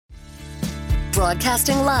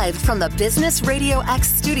Broadcasting live from the Business Radio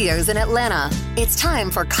X studios in Atlanta. It's time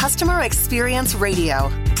for Customer Experience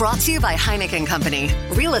Radio. Brought to you by Heineken Company,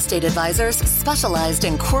 real estate advisors specialized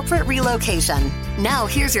in corporate relocation. Now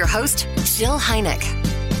here's your host, Jill Heineck.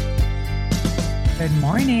 Good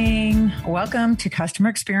morning. Welcome to Customer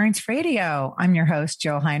Experience Radio. I'm your host,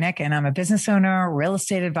 Jill Heineck, and I'm a business owner, real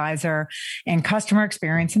estate advisor, and customer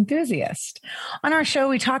experience enthusiast. On our show,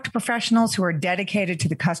 we talk to professionals who are dedicated to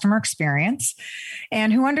the customer experience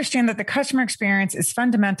and who understand that the customer experience is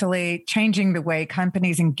fundamentally changing the way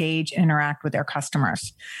companies engage and interact with their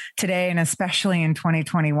customers. Today, and especially in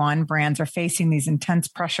 2021, brands are facing these intense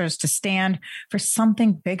pressures to stand for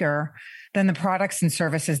something bigger than the products and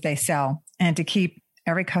services they sell, and to keep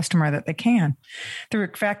every customer that they can. Through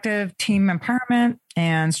effective team empowerment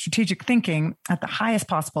and strategic thinking at the highest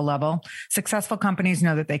possible level, successful companies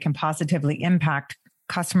know that they can positively impact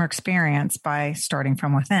customer experience by starting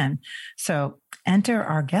from within. So enter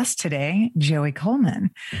our guest today, Joey Coleman.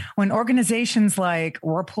 When organizations like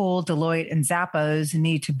Whirlpool, Deloitte, and Zappos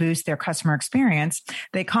need to boost their customer experience,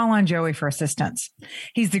 they call on Joey for assistance.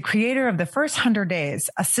 He's the creator of The First 100 Days,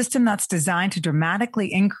 a system that's designed to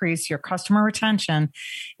dramatically increase your customer retention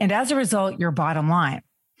and, as a result, your bottom line.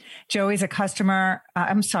 Joey's a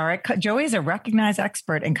recognized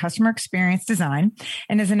expert in customer experience design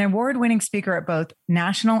and is an award-winning speaker at both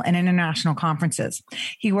national and international conferences.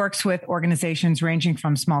 He works with organizations ranging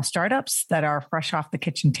from small startups that are fresh off the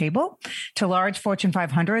kitchen table to large Fortune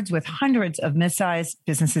 500s with hundreds of mid-sized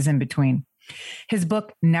businesses in between. His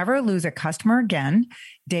book, Never Lose a Customer Again,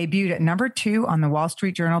 debuted at number 2 on the Wall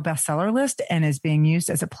Street Journal bestseller list and is being used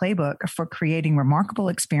as a playbook for creating remarkable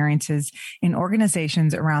experiences in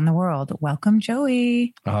organizations around the world. Welcome,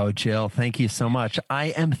 Joey. Oh, Jill, thank you so much. I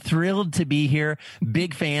am thrilled to be here.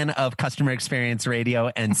 Big fan of Customer Experience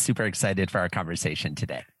Radio and super excited for our conversation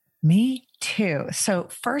today. Me too. So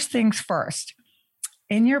first things first.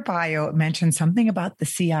 In your bio, it mentioned something about the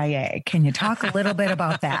CIA. Can you talk a little bit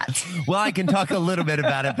about that? Well, I can talk a little bit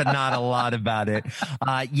about it, but not a lot about it.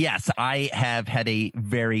 Yes, I have had a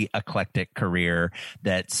very eclectic career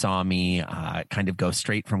that saw me kind of go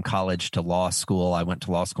straight from college to law school. I went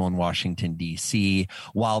to law school in Washington, D.C.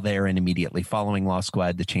 While there and immediately following law school, I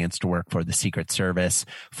had the chance to work for the Secret Service,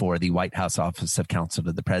 for the White House Office of Counsel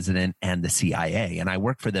to the President, and the CIA. And I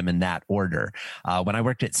worked for them in that order. When I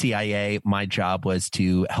worked at CIA, my job was to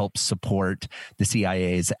help support the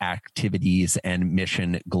CIA's activities and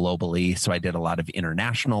mission globally. So I did a lot of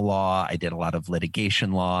international law. I did a lot of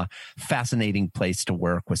litigation law. Fascinating place to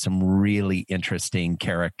work with some really interesting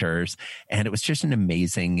characters. And it was just an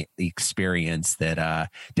amazing experience that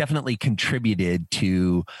definitely contributed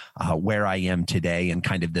to where I am today and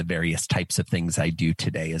kind of the various types of things I do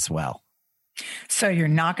today as well. So you're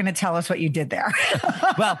not going to tell us what you did there.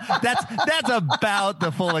 Well, that's about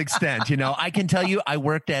the full extent. You know, I can tell you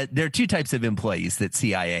there are two types of employees that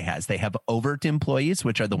CIA has. They have overt employees,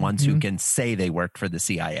 which are the ones who can say they worked for the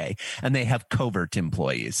CIA, and they have covert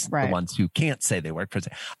employees, the ones who can't say they work for.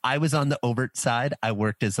 I was on the overt side. I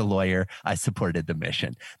worked as a lawyer. I supported the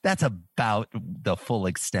mission. That's about the full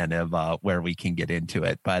extent of where we can get into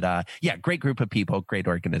it. But yeah, great group of people, great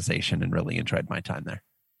organization, and really enjoyed my time there.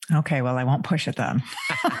 Okay, well, I won't push it then.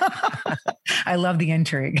 I love the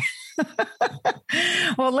intrigue.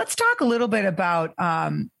 Well, let's talk a little bit about,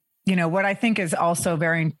 what I think is also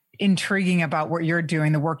very intriguing about what you're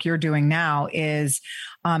doing, the work you're doing now is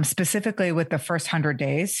specifically with the first 100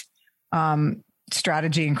 days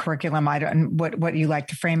strategy and curriculum. I don't what you like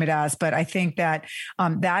to frame it as, but I think that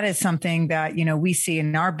that is something that, we see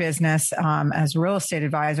in our business as real estate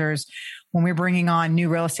advisors. When we're bringing on new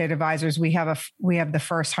real estate advisors, we have the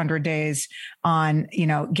first 100 days on,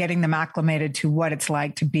 getting them acclimated to what it's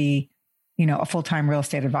like to be, a full-time real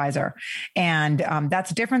estate advisor. And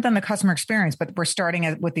that's different than the customer experience, but we're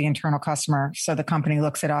starting with the internal customer. So the company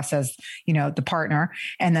looks at us as, the partner,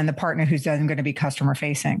 and then the partner who's then going to be customer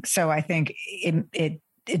facing. So I think it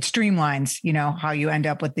streamlines, how you end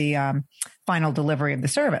up with the final delivery of the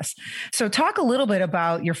service. So talk a little bit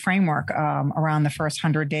about your framework around the first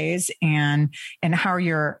 100 days and how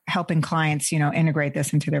you're helping clients, integrate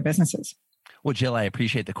this into their businesses. Well, Jill, I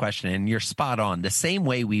appreciate the question, and you're spot on. The same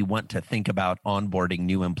way we want to think about onboarding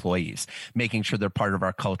new employees, making sure they're part of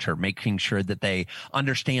our culture, making sure that they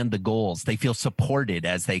understand the goals, they feel supported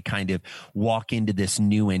as they kind of walk into this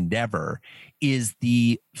new endeavor, is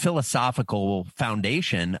the philosophical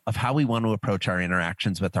foundation of how we want to approach our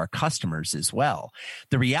interactions with our customers as well.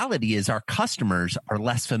 The reality is our customers are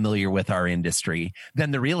less familiar with our industry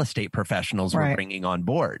than the real estate professionals we're bringing on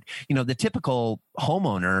board. You know, the typical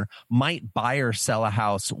homeowner might buy or sell a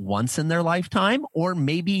house once in their lifetime, or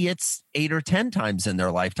maybe it's 8 or 10 times in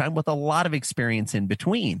their lifetime with a lot of experience in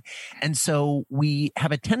between. And so we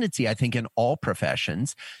have a tendency, I think, in all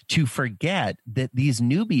professions to forget that these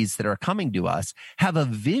newbies that are coming to us have a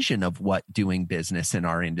vision of what doing business in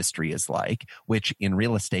our industry is like, which in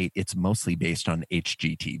real estate, it's mostly based on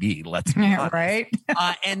HGTV. Let's be honest. Right.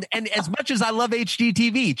 And as much as I love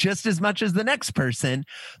HGTV, just as much as the next person,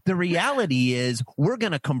 the reality is we're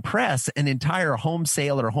going to compress an entire home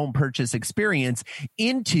sale or home purchase experience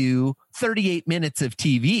into 38 minutes of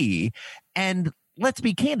TV. And let's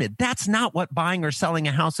be candid, that's not what buying or selling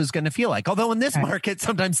a house is going to feel like. Although in this market,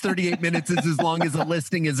 sometimes 38 minutes is as long as a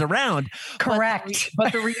listing is around. Correct.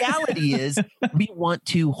 But the reality is we want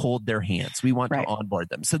to hold their hands. We want to onboard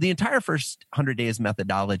them. So the entire first 100 days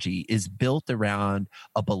methodology is built around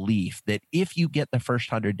a belief that if you get the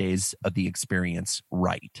first 100 days of the experience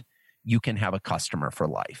right, you can have a customer for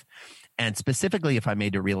life. And specifically, if I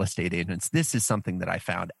made to real estate agents, this is something that I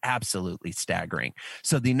found absolutely staggering.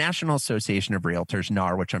 So the National Association of Realtors,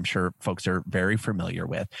 NAR, which I'm sure folks are very familiar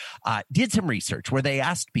with, did some research where they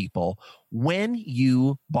asked people, when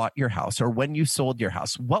you bought your house or when you sold your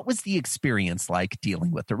house, what was the experience like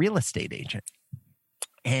dealing with the real estate agent?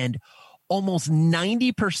 And almost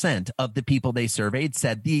 90% of the people they surveyed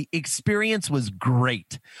said the experience was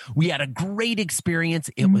great. We had a great experience.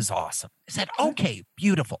 It was awesome. I said, okay,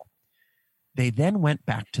 beautiful. They then went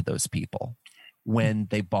back to those people when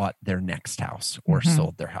they bought their next house or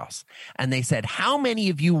sold their house. And they said, how many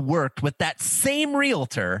of you worked with that same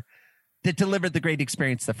realtor that delivered the great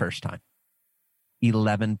experience the first time?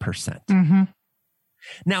 11%.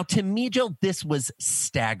 Now, to me, Jill, this was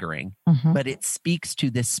staggering, but it speaks to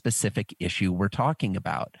this specific issue we're talking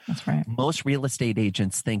about. That's right. Most real estate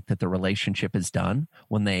agents think that the relationship is done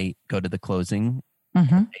when they go to the closing and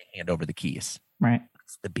they hand over the keys. Right.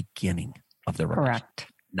 It's the beginning of the relationship,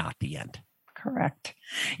 not the end. Correct.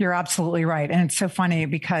 You're absolutely right. And it's so funny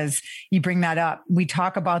because you bring that up. We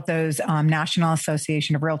talk about those National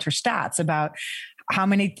Association of Realtor stats about how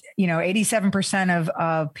many, 87%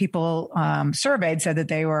 of people surveyed said that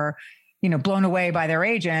they were, blown away by their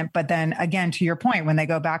agent. But then again, to your point, when they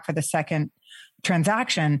go back for the second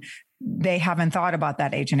transaction, they haven't thought about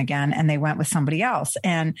that agent again and they went with somebody else.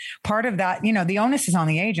 And part of that, the onus is on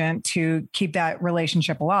the agent to keep that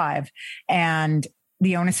relationship alive. And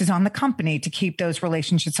the onus is on the company to keep those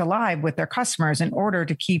relationships alive with their customers in order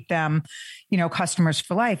to keep them, customers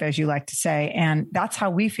for life, as you like to say. And that's how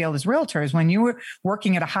we feel as realtors. When you are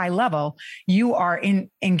working at a high level, you are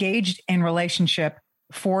engaged in relationship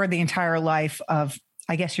for the entire life of,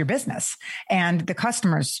 I guess, your business and the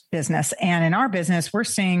customer's business. And in our business, we're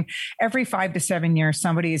seeing every 5 to 7 years,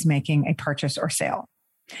 somebody is making a purchase or sale.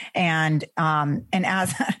 And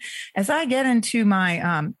as I get into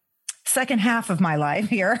my, second half of my life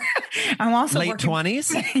here, I'm also late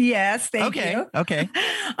 20s. Yes. Thank you. Okay.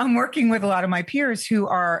 I'm working with a lot of my peers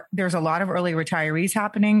there's a lot of early retirees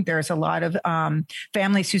happening. There's a lot of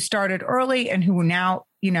families who started early and who are now,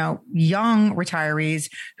 young retirees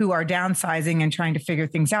who are downsizing and trying to figure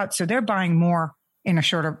things out. So they're buying more in a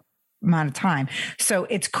shorter amount of time. So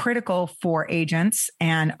it's critical for agents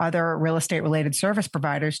and other real estate related service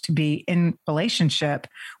providers to be in relationship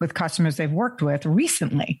with customers they've worked with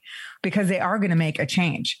recently, because they are going to make a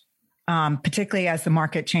change, particularly as the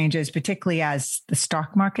market changes, particularly as the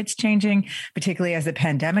stock market's changing, particularly as the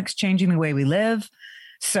pandemic's changing the way we live.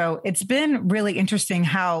 So it's been really interesting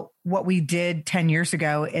how what we did 10 years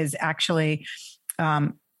ago is actually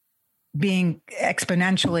being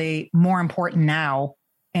exponentially more important now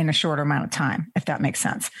in a shorter amount of time, if that makes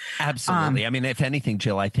sense. Absolutely. I mean, if anything,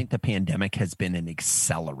 Jill, I think the pandemic has been an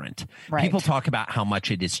accelerant. Right. People talk about how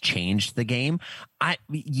much it has changed the game.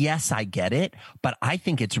 Yes, I get it, but I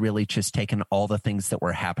think it's really just taken all the things that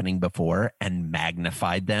were happening before and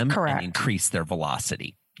magnified them. Correct. And increased their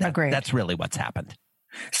velocity. Agreed. That's really what's happened.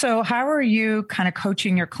 So how are you kind of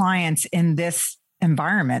coaching your clients in this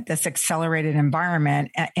environment, this accelerated environment?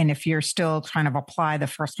 And if you're still trying to apply the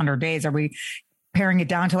first 100 days, are we paring it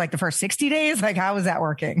down to like the first 60 days? Like, how is that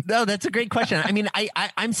working? No, that's a great question. I mean,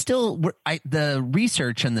 I'm still, the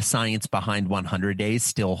research and the science behind 100 days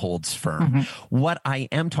still holds firm. Mm-hmm. What I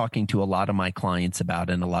am talking to a lot of my clients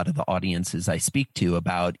about and a lot of the audiences I speak to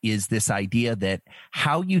about is this idea that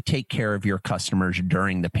how you take care of your customers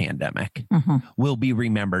during the pandemic mm-hmm. will be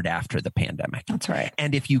remembered after the pandemic. That's right.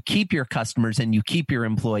 And if you keep your customers and you keep your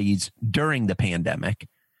employees during the pandemic,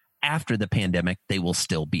 after the pandemic, they will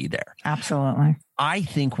still be there. Absolutely. I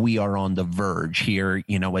think we are on the verge here,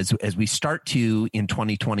 you know, as we start to, in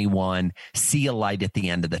 2021, see a light at the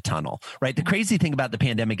end of the tunnel, right? The crazy thing about the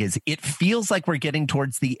pandemic is it feels like we're getting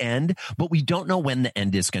towards the end, but we don't know when the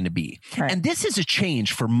end is going to be. Right. And this is a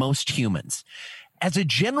change for most humans. As a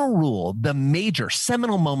general rule, the major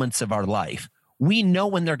seminal moments of our life, we know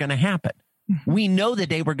when they're going to happen. We know the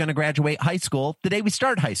day we're going to graduate high school, the day we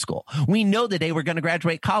start high school. We know the day we're going to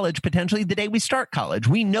graduate college, potentially the day we start college.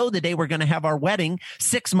 We know the day we're going to have our wedding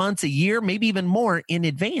 6 months, a year, maybe even more in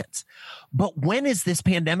advance. But when is this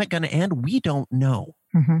pandemic going to end? We don't know.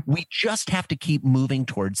 Mm-hmm. We just have to keep moving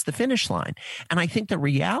towards the finish line. And I think the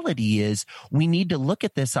reality is we need to look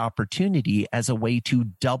at this opportunity as a way to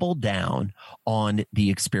double down on the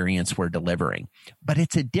experience we're delivering. But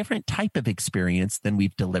it's a different type of experience than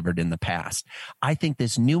we've delivered in the past. I think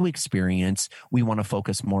this new experience, we want to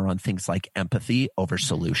focus more on things like empathy over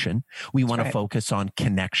solution. We want to focus on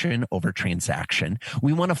connection over transaction.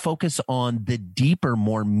 We want to focus on the deeper,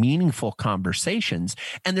 more meaningful conversations.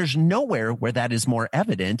 And there's nowhere where that is more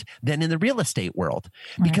evident than in the real estate world.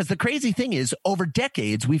 Because the crazy thing is, over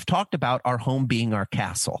decades, we've talked about our home being our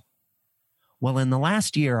castle. Well, in the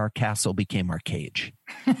last year, our castle became our cage.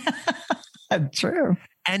 True.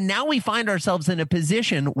 And now we find ourselves in a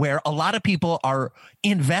position where a lot of people are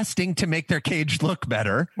investing to make their cage look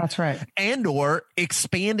better. That's right. And or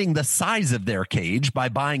expanding the size of their cage by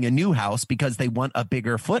buying a new house because they want a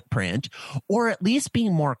bigger footprint, or at least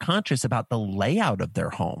being more conscious about the layout of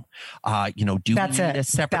their home. Do we need a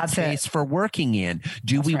separate space for working in?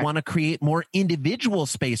 Do we want to create more individual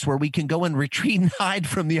space where we can go and retreat and hide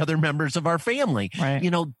from the other members of our family? Right.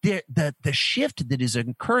 You know, the shift that is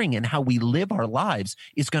occurring in how we live our lives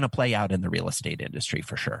is going to play out in the real estate industry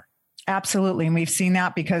for sure. Absolutely. And we've seen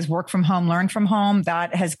that because work from home, learn from home,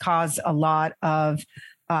 that has caused a lot of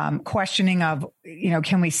questioning of,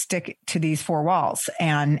 can we stick to these four walls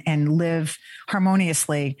and live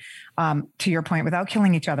harmoniously, to your point, without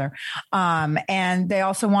killing each other. And they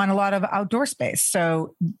also want a lot of outdoor space.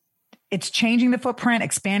 So it's changing the footprint,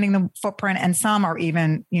 expanding the footprint, and some are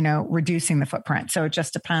even, reducing the footprint. So it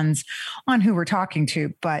just depends on who we're talking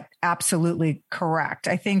to, but absolutely correct.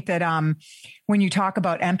 I think that when you talk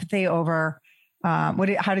about empathy over,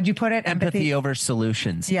 how did you put it? Empathy over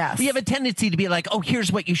solutions. Yes. We have a tendency to be like, oh,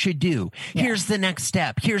 here's what you should do. Here's the next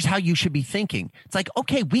step. Here's how you should be thinking. It's like,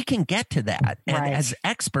 okay, we can get to that. And as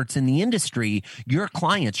experts in the industry, your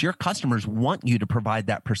clients, your customers want you to provide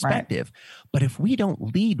that perspective. Right. But if we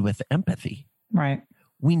don't lead with empathy,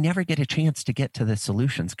 we never get a chance to get to the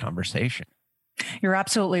solutions conversation. You're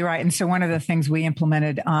absolutely right. And so one of the things we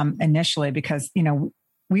implemented initially, because,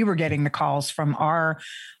 we were getting the calls from our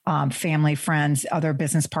family, friends, other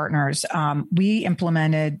business partners. We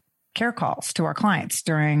implemented care calls to our clients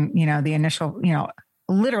during, the initial,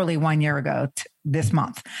 literally 1 year ago this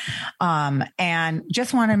month. And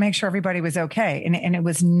just wanted to make sure everybody was okay. And it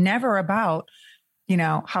was never about,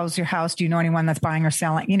 how's your house? Do you know anyone that's buying or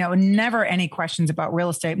selling? Never any questions about real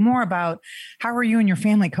estate, more about how are you and your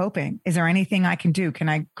family coping? Is there anything I can do? Can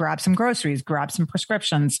I grab some groceries, grab some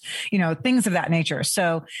prescriptions, things of that nature.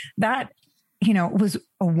 So that, was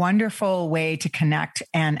a wonderful way to connect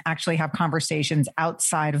and actually have conversations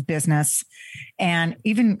outside of business and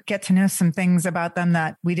even get to know some things about them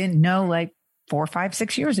that we didn't know, like 4, 5,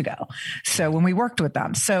 6 years ago. So when we worked with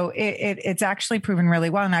them, so it's actually proven really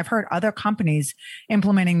well. And I've heard other companies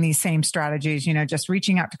implementing these same strategies, just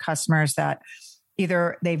reaching out to customers that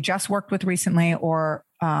either they've just worked with recently or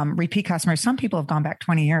repeat customers. Some people have gone back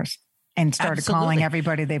 20 years and started calling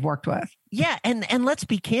everybody they've worked with. Yeah. And let's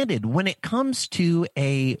be candid. When it comes to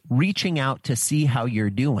a reaching out to see how you're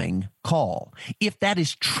doing call, if that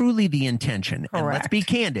is truly the intention, and let's be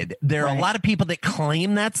candid, there are a lot of people that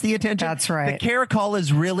claim that's the intention. That's right. The care call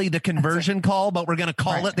is really the conversion call, but we're going to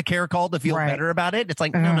call it the care call to feel better about it. It's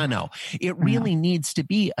like, no. It really needs to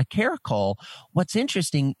be a care call. What's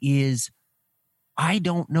interesting is I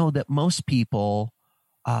don't know that most people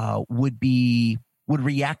would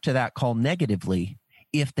react to that call negatively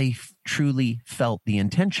if they truly felt the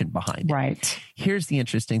intention behind it. Right. Here's the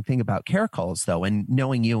interesting thing about care calls, though, and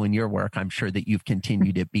knowing you and your work, I'm sure that you've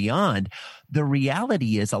continued it beyond. The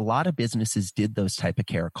reality is a lot of businesses did those type of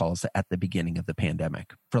care calls at the beginning of the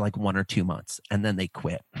pandemic for like 1 or 2 months, and then they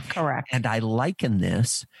quit. Correct. And I liken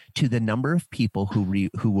this to the number of people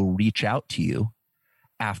who will reach out to you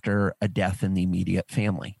after a death in the immediate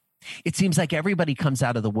family. It seems like everybody comes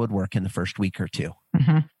out of the woodwork in the first week or two.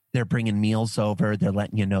 Mm-hmm. They're bringing meals over. They're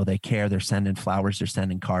letting you know they care. They're sending flowers. They're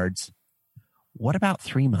sending cards. What about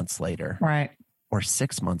 3 months later? Right. Or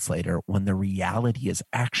 6 months later, when the reality is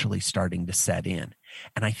actually starting to set in?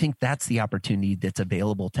 And I think that's the opportunity that's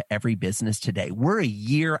available to every business today. We're a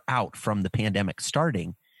year out from the pandemic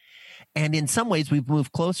starting. And in some ways, we've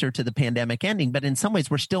moved closer to the pandemic ending, but in some ways,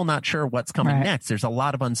 we're still not sure what's coming next. There's a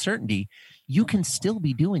lot of uncertainty. You can still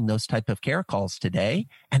be doing those type of care calls today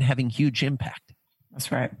and having huge impact.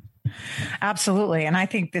 That's right. Absolutely. And I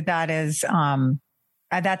think that is,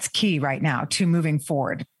 that's key right now to moving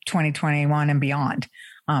forward 2021 and beyond,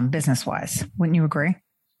 business wise. Wouldn't you agree?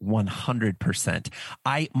 100%.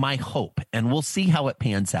 My hope, and we'll see how it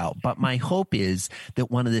pans out, but my hope is that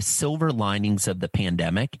one of the silver linings of the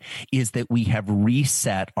pandemic is that we have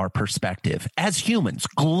reset our perspective as humans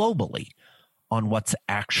globally on what's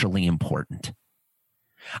actually important.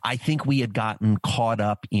 I think we had gotten caught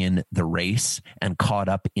up in the race and caught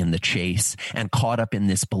up in the chase and caught up in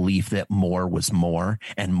this belief that more was more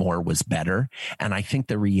and more was better. And I think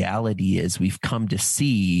the reality is we've come to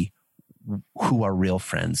see who our real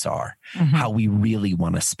friends are, how we really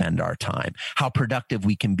want to spend our time, how productive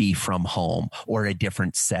we can be from home or a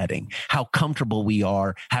different setting, how comfortable we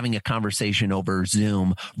are having a conversation over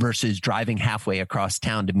Zoom versus driving halfway across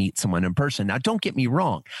town to meet someone in person. Now, don't get me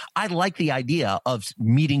wrong. I like the idea of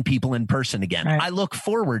meeting people in person again. Right. I look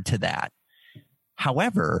forward to that.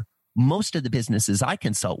 However, most of the businesses I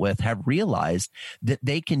consult with have realized that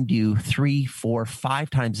they can do 3, 4, 5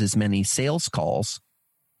 times as many sales calls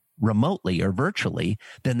remotely or virtually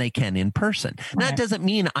than they can in person. Right. That doesn't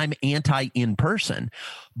mean I'm anti in person,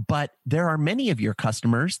 but there are many of your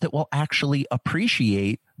customers that will actually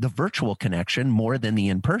appreciate the virtual connection more than the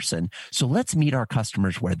in person. So let's meet our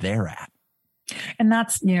customers where they're at. And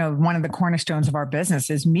that's, one of the cornerstones of our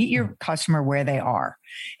business is meet your customer where they are.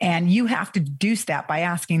 And you have to do that by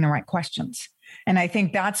asking the right questions. And I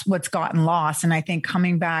think that's what's gotten lost. And I think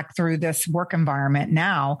coming back through this work environment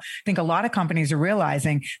now, I think a lot of companies are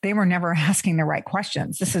realizing they were never asking the right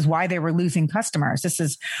questions. This is why they were losing customers. This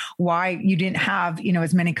is why you didn't have,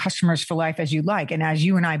 as many customers for life as you'd like. And as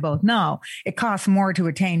you and I both know, it costs more to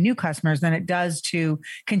attain new customers than it does to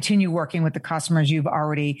continue working with the customers you've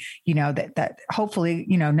already, that hopefully,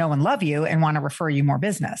 know and love you and want to refer you more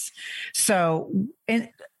business. So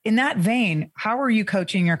in that vein, how are you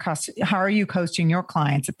coaching your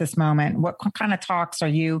clients at this moment? What kind of talks are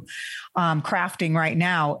you crafting right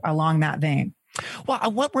now along that vein? Well,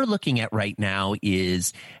 what we're looking at right now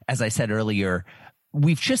is, as I said earlier,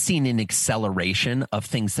 we've just seen an acceleration of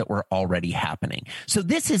things that were already happening. So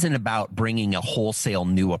this isn't about bringing a wholesale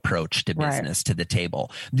new approach to business to the table.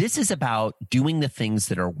 This is about doing the things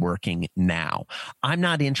that are working now. I'm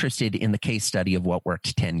not interested in the case study of what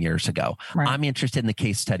worked 10 years ago. Right. I'm interested in the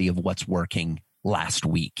case study of what's working last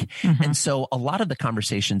week. And so a lot of the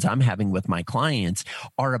conversations I'm having with my clients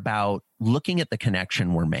are about looking at the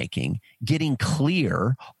connection we're making, getting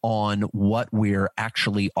clear on what we're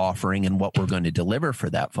actually offering and what we're going to deliver for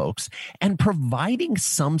that folks, and providing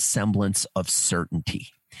some semblance of certainty.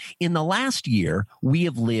 In the last year, we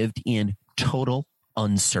have lived in total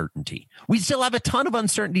uncertainty. We still have a ton of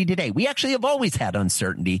uncertainty today. We actually have always had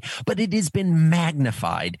uncertainty, but it has been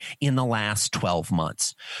magnified in the last 12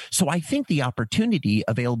 months. So I think the opportunity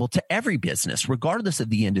available to every business, regardless of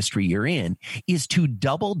the industry you're in, is to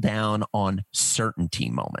double down on certainty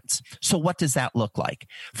moments. So what does that look like?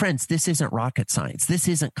 Friends, this isn't rocket science. This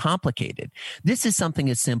isn't complicated. This is something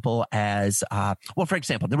as simple as, for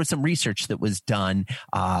example, there was some research that was done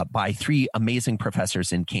by 3 amazing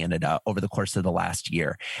professors in Canada over the course of the last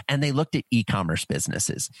year. And they looked at e-commerce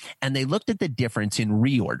businesses, and they looked at the difference in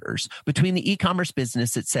reorders between the e-commerce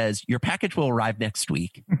business that says your package will arrive next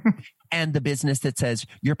week and the business that says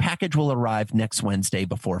your package will arrive next Wednesday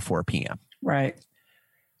before 4 p.m. Right.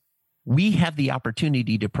 We have the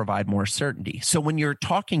opportunity to provide more certainty. So when you're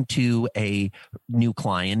talking to a new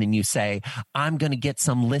client and you say, I'm going to get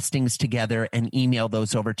some listings together and email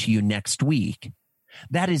those over to you next week,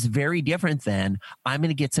 that is very different than I'm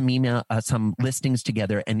going to get some listings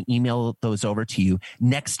together and email those over to you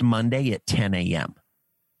next Monday at 10 a.m.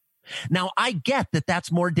 Now, I get that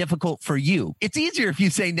that's more difficult for you. It's easier if you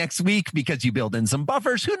say next week because you build in some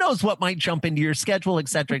buffers. Who knows what might jump into your schedule, et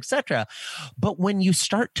cetera, et cetera. But when you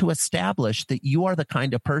start to establish that you are the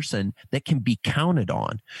kind of person that can be counted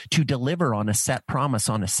on to deliver on a set promise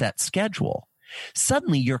on a set schedule,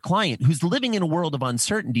 suddenly your client who's living in a world of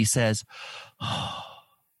uncertainty says, oh,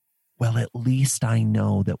 well, at least I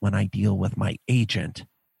know that when I deal with my agent,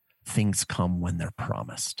 things come when they're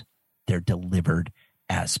promised. They're delivered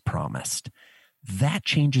as promised. That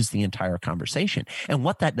changes the entire conversation. And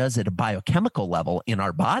what that does at a biochemical level in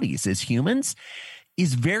our bodies as humans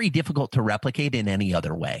is very difficult to replicate in any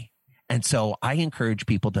other way. And so I encourage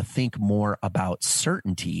people to think more about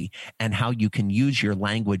certainty and how you can use your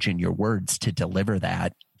language and your words to deliver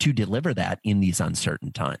that in these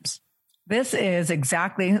uncertain times. This is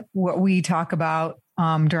exactly what we talk about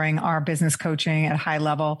during our business coaching at high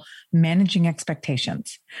level, managing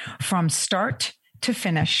expectations from start to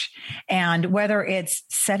finish. And whether it's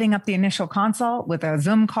setting up the initial consult with a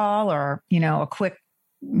Zoom call or, a quick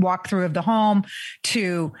walkthrough of the home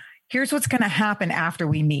to here's what's going to happen after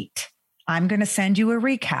we meet. I'm going to send you a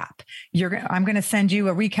recap. I'm going to send you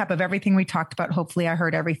a recap of everything we talked about. Hopefully I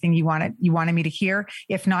heard everything you wanted me to hear.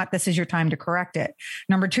 If not, this is your time to correct it.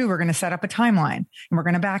 Number 2, we're going to set up a timeline and we're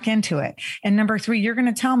going to back into it. And number 3, you're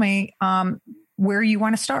going to tell me where you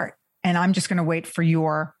want to start. And I'm just going to wait for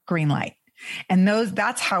your green light. And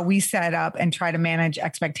that's how we set up and try to manage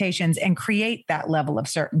expectations and create that level of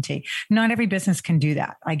certainty. Not every business can do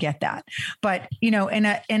that. I get that. But,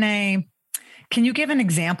 can you give an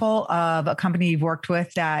example of a company you've worked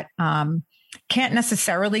with that can't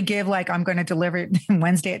necessarily give I'm going to deliver it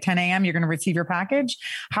Wednesday at 10 a.m. You're going to receive your package?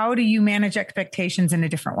 How do you manage expectations in a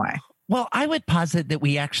different way? Well, I would posit that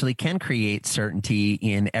we actually can create certainty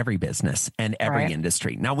in every business and every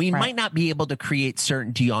industry. Now, we might not be able to create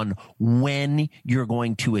certainty on when you're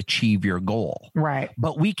going to achieve your goal. Right.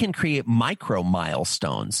 But we can create micro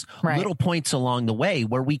milestones, little points along the way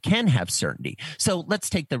where we can have certainty. So let's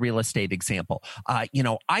take the real estate example. I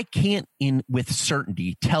can't with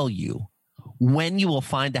certainty tell you when you will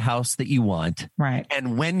find the house that you want,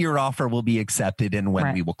 and when your offer will be accepted and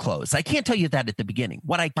when we will close. I can't tell you that at the beginning.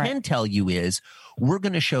 What I can tell you is we're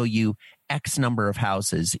going to show you X number of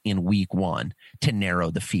houses in week 1 to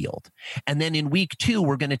narrow the field. And then in week 2,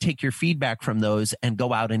 we're going to take your feedback from those and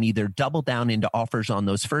go out and either double down into offers on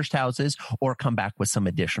those first houses or come back with some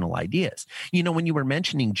additional ideas. When you were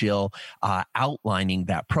mentioning, Jill, outlining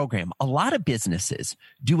that program, a lot of businesses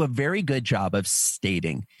do a very good job of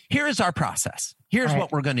stating, here is our process. Here's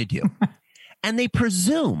what we're going to do. And they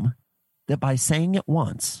presume that by saying it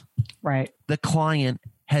once, the client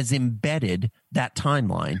has embedded that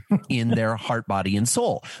timeline in their heart, body, and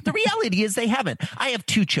soul. The reality is they haven't. I have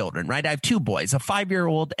 2 children, I have 2 boys, a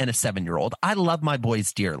 5-year-old and a 7-year-old. I love my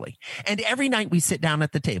boys dearly. And every night we sit down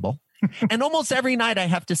at the table and almost every night I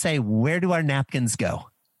have to say, where do our napkins go?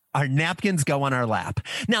 Our napkins go on our lap.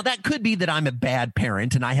 Now, that could be that I'm a bad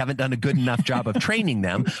parent and I haven't done a good enough job of training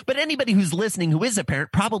them. But anybody who's listening who is a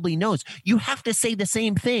parent probably knows you have to say the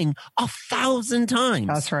same thing 1,000 times.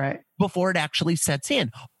 That's right. Before it actually sets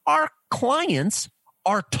in. Our clients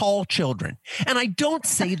are tall children. And I don't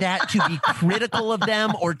say that to be critical of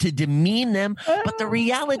them or to demean them. But the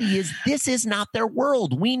reality is this is not their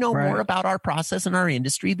world. We know more about our process and our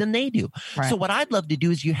industry than they do. So what I'd love to do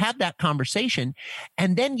is you have that conversation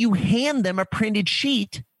and then you hand them a printed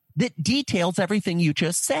sheet that details everything you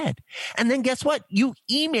just said. And then guess what? You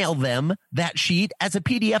email them that sheet as a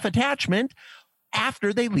PDF attachment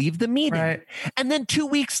after they leave the meeting. And then 2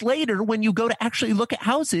 weeks later, when you go to actually look at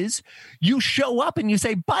houses, you show up and you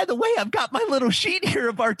say, by the way, I've got my little sheet here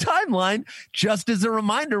of our timeline. Just as a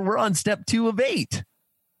reminder, we're on step 2 of 8.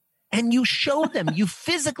 And you show them, you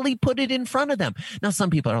physically put it in front of them. Now, some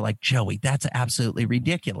people are like, Joey, that's absolutely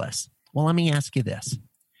ridiculous. Well, let me ask you this.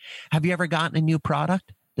 Have you ever gotten a new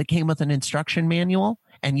product that came with an instruction manual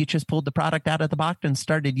and you just pulled the product out of the box and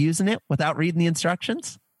started using it without reading the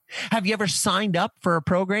instructions? Have you ever signed up for a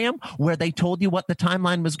program where they told you what the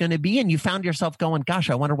timeline was going to be and you found yourself going, gosh,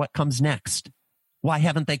 I wonder what comes next? Why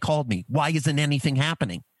haven't they called me? Why isn't anything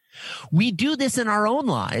happening? We do this in our own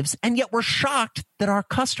lives, and yet we're shocked that our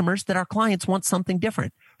customers, that our clients want something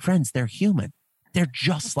different. Friends, they're human. They're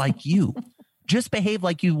just like you. Just behave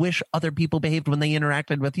like you wish other people behaved when they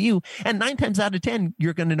interacted with you. And 9 times out of 10,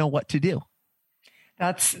 you're going to know what to do.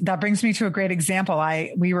 That brings me to a great example.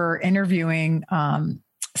 We were interviewing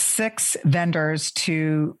 6 vendors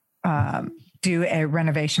to do a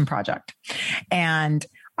renovation project. And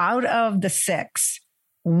out of the 6,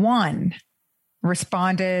 one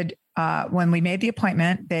responded when we made the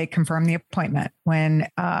appointment. They confirmed the appointment. When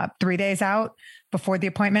 3 days out before the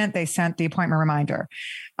appointment, they sent the appointment reminder.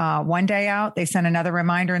 1 day out, they sent another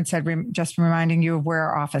reminder and said, just reminding you of where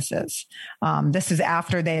our office is. This is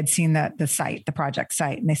after they had seen the site, the project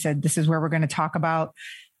site. And they said, this is where we're going to talk about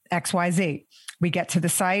XYZ. We get to the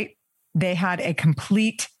site. They had a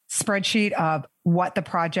complete spreadsheet of what the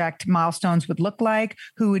project milestones would look like,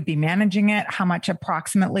 who would be managing it, how much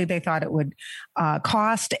approximately they thought it would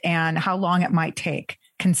cost, and how long it might take,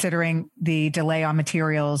 considering the delay on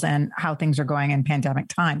materials and how things are going in pandemic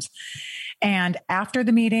times. And after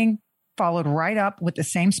the meeting, followed right up with the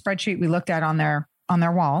same spreadsheet we looked at on their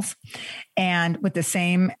walls, and with the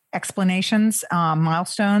same explanations,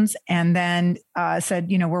 milestones, and then said,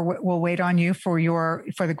 we'll wait on you for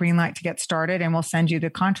the green light to get started, and we'll send you the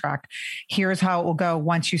contract. Here's how it will go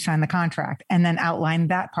once you sign the contract, and then outline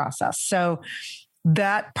that process. So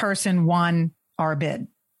that person won our bid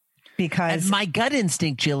because, and my gut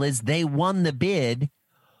instinct, Jill, is they won the bid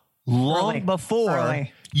long before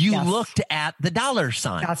you looked at the dollar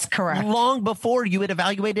sign. That's correct. Long before you had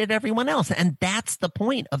evaluated everyone else. And that's the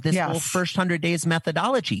point of this whole first 100 days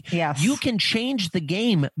methodology. Yes. You can change the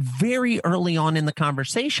game very early on in the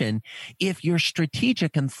conversation if you're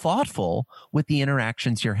strategic and thoughtful with the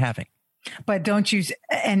interactions you're having. But don't use,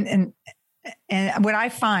 and what I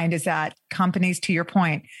find is that companies, to your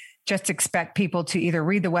point, just expect people to either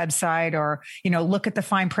read the website or, look at the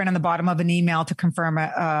fine print on the bottom of an email to confirm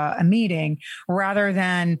a meeting, rather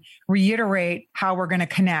than reiterate how we're going to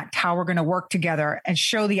connect, how we're going to work together, and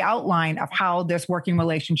show the outline of how this working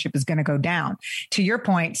relationship is going to go down. To your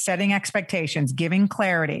point, setting expectations, giving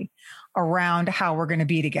clarity around how we're going to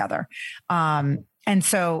be together. And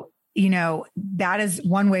so, that is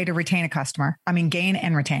one way to retain a customer. I mean, gain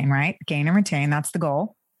and retain, right? Gain and retain. That's the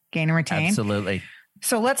goal. Gain and retain. Absolutely.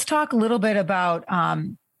 So let's talk a little bit about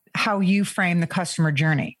how you frame the customer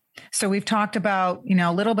journey. So we've talked about,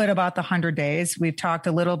 a little bit about the 100 days. We've talked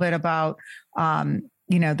a little bit about,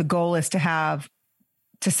 the goal is to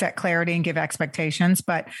set clarity and give expectations.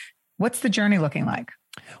 But what's the journey looking like?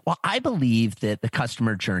 Well, I believe that the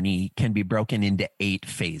customer journey can be broken into 8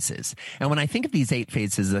 phases. And when I think of these 8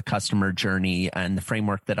 phases of the customer journey and the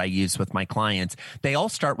framework that I use with my clients, they all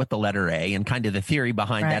start with the letter A. And kind of the theory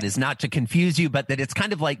behind that is not to confuse you, but that it's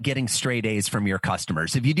kind of like getting straight A's from your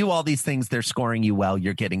customers. If you do all these things, they're scoring you well,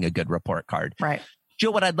 you're getting a good report card. Right.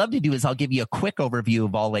 Jill, what I'd love to do is I'll give you a quick overview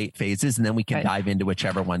of all 8 phases, and then we can dive into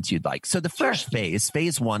whichever ones you'd like. So the first phase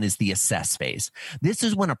 1, is the assess phase. This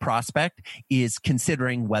is when a prospect is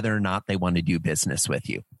considering whether or not they want to do business with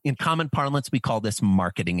you. In common parlance, we call this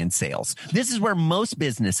marketing and sales. This is where most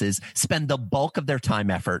businesses spend the bulk of their time,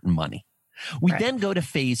 effort, and money. We then go to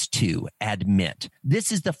phase 2, admit.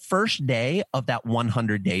 This is the first day of that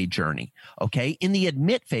 100-day journey. Okay. In the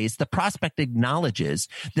admit phase, the prospect acknowledges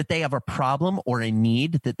that they have a problem or a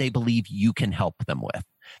need that they believe you can help them with.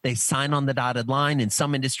 They sign on the dotted line. In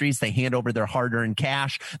some industries, they hand over their hard-earned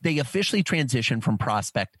cash. They officially transition from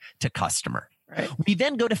prospect to customer. Right. We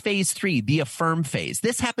then go to phase 3, the affirm phase.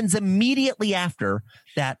 This happens immediately after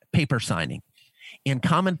that paper signing. In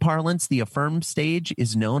common parlance, the affirm stage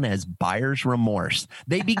is known as buyer's remorse.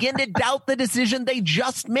 They begin to doubt the decision they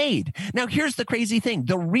just made. Now, here's the crazy thing.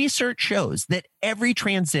 The research shows that every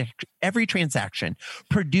transaction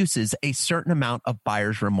produces a certain amount of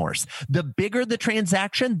buyer's remorse. The bigger the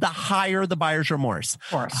transaction, the higher the buyer's remorse. Of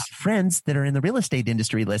course. Friends that are in the real estate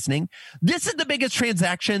industry listening, this is the biggest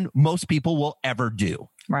transaction most people will ever do.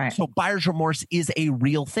 Right. So buyer's remorse is a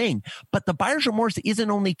real thing, but the buyer's remorse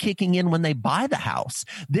isn't only kicking in when they buy the house.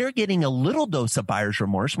 They're getting a little dose of buyer's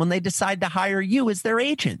remorse when they decide to hire you as their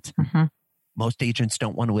agent. Mm-hmm. Most agents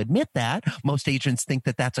don't want to admit that. Most agents think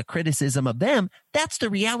that that's a criticism of them. That's the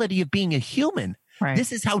reality of being a human. Right.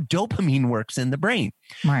 This is how dopamine works in the brain.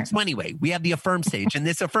 Right. So anyway, we have the affirm stage. In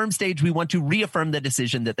this affirm stage, we want to reaffirm the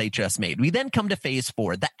decision that they just made. We then come to phase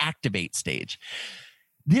 4, the activate stage.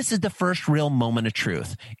 This is the first real moment of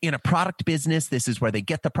truth. In a product business, this is where they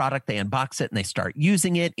get the product, they unbox it, and they start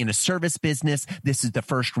using it. In a service business, this is the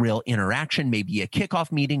first real interaction, maybe a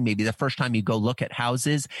kickoff meeting, maybe the first time you go look at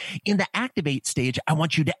houses. In the activate stage, I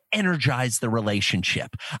want you to energize the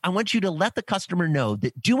relationship. I want you to let the customer know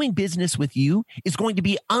that doing business with you is going to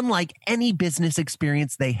be unlike any business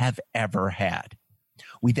experience they have ever had.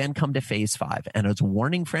 We then come to phase 5. And as a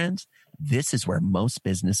warning, friends, this is where most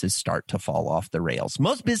businesses start to fall off the rails.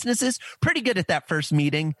 Most businesses, pretty good at that first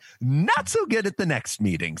meeting, not so good at the next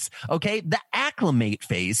meetings. Okay. The acclimate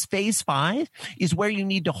phase, phase 5, is where you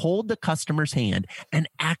need to hold the customer's hand and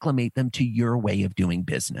acclimate them to your way of doing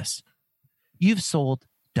business. You've sold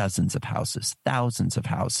dozens of houses, thousands of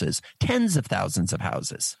houses, tens of thousands of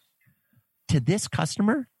houses. To this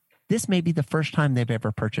customer, this may be the first time they've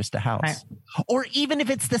ever purchased a house. Right. Or even if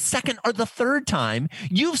it's the second or the third time,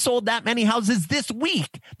 you've sold that many houses this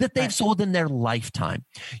week that they've sold in their lifetime.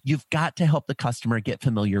 You've got to help the customer get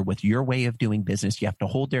familiar with your way of doing business. You have to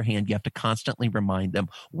hold their hand. You have to constantly remind them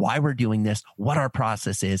why we're doing this, what our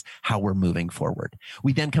process is, how we're moving forward.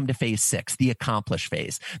 We then come to phase 6, the accomplish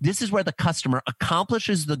phase. This is where the customer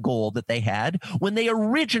accomplishes the goal that they had when they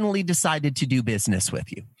originally decided to do business with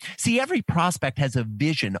you. See, every prospect has a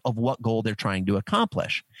vision of what goal they're trying to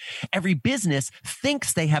accomplish. Every business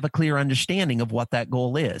thinks they have a clear understanding of what that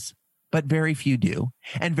goal is, but very few do,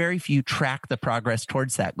 and very few track the progress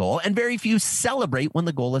towards that goal, and very few celebrate when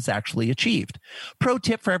the goal is actually achieved. Pro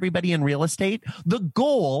tip for everybody in real estate, the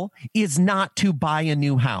goal is not to buy a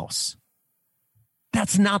new house.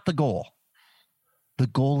 That's not the goal. The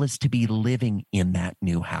goal is to be living in that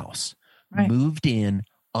new house, moved in,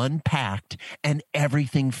 unpacked, and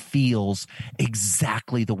everything feels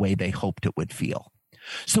exactly the way they hoped it would feel.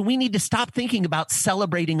 So we need to stop thinking about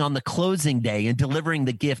celebrating on the closing day and delivering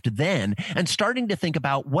the gift then, and starting to think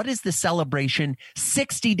about what is the celebration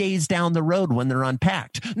 60 days down the road when they're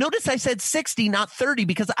unpacked. Notice I said 60, not 30,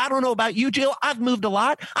 because I don't know about you, Jill. I've moved a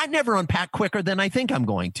lot. I never unpack quicker than I think I'm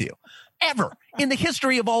going to. Ever in the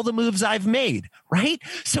history of all the moves I've made, right?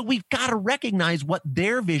 So we've got to recognize what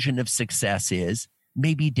their vision of success is,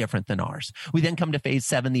 may be different than ours. We then come to phase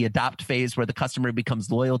 7, the adopt phase, where the customer becomes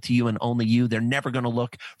loyal to you and only you. They're never going to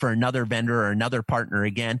look for another vendor or another partner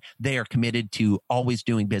again. They are committed to always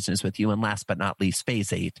doing business with you. And last but not least,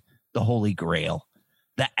 phase 8, the holy grail,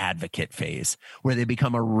 the advocate phase, where they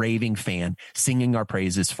become a raving fan, singing our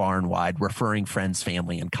praises far and wide, referring friends,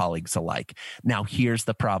 family, and colleagues alike. Now, here's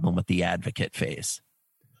the problem with the advocate phase.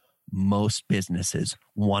 Most businesses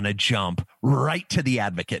want to jump right to the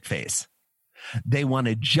advocate phase. They want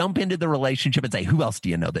to jump into the relationship and say, who else do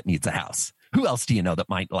you know that needs a house? Who else do you know that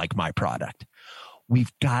might like my product?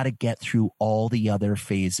 We've got to get through all the other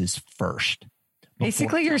phases first.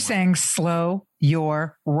 Basically, you're saying slow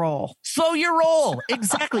your roll. Slow your roll.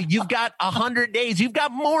 Exactly. You've got 100 days. You've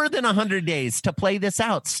got more than 100 days to play this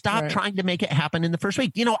out. Stop trying to make it happen in the first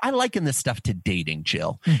week. You know, I liken this stuff to dating,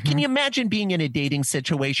 Jill. Mm-hmm. Can you imagine being in a dating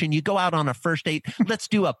situation? You go out on a first date. Let's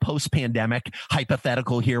do a post-pandemic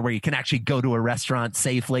hypothetical here where you can actually go to a restaurant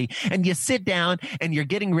safely, and you sit down and you're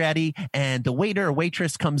getting ready, and the waiter or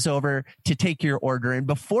waitress comes over to take your order. And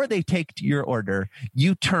before they take your order,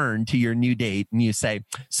 you turn to your new date and you say,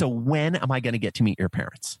 so when am I going to get to meet your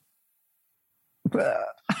parents?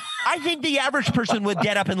 I think the average person would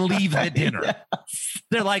get up and leave the dinner. Yes.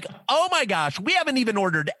 They're like, oh my gosh, we haven't even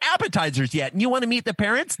ordered appetizers yet. And you want to meet the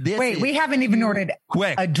parents? We haven't even ordered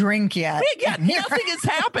a drink yet. Nothing has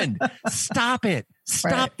happened. Stop it.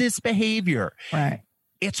 Stop this behavior. Right.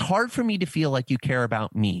 It's hard for me to feel like you care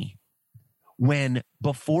about me when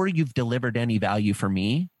before you've delivered any value for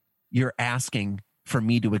me, you're asking for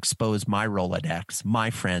me to expose my Rolodex,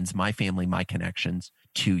 my friends, my family, my connections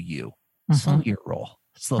to you. Mm-hmm. Slow your roll.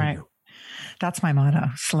 Slow your. That's my motto.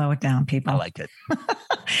 Slow it down, people. I like it.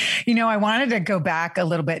 You know, I wanted to go back a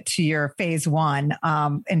little bit to your phase 1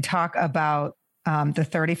 and talk about the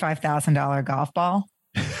 $35,000 golf ball.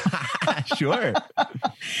 Sure.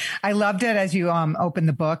 I loved it as you open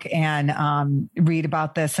the book and read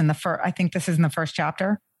about this in I think this is in the first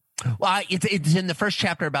chapter. Well, it's in the first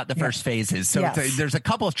chapter about the first phases. So there's a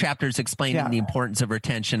couple of chapters explaining the importance of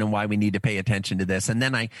retention and why we need to pay attention to this. And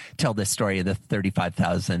then I tell this story of the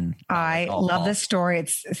 $35,000. I love this story.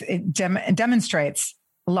 It demonstrates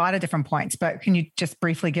a lot of different points, but can you just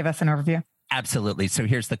briefly give us an overview? Absolutely. So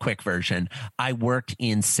here's the quick version. I worked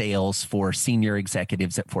in sales for senior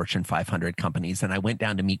executives at Fortune 500 companies, and I went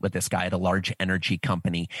down to meet with this guy at a large energy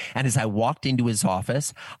company. And as I walked into his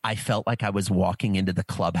office, I felt like I was walking into the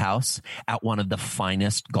clubhouse at one of the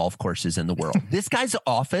finest golf courses in the world. This guy's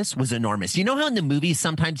office was enormous. You know how in the movies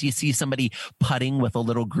sometimes you see somebody putting with a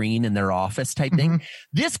little green in their office type thing?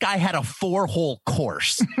 This guy had a 4-hole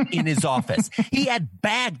course in his office. He had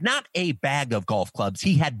not a bag of golf clubs.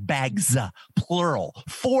 He had bags, plural,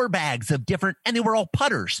 4 bags of different, and they were all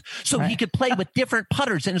putters. So he could play with different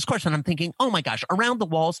putters in his course. And I'm thinking, oh my gosh, around the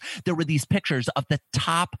walls, there were these pictures of the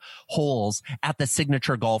top holes at the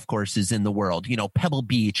signature golf courses in the world. You know, Pebble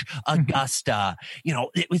Beach, Augusta, you know,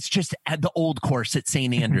 it was just at the old course at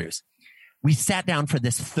St. Andrews. We sat down for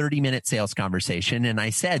this 30-minute sales conversation, and I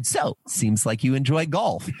said, so, seems like you enjoy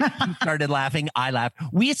golf. He started laughing. I laughed.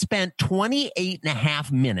 We spent 28 and a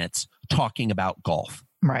half minutes talking about golf.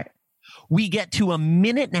 Right. We get to a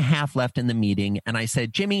minute and a half left in the meeting, and I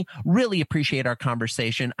said, Jimmy, really appreciate our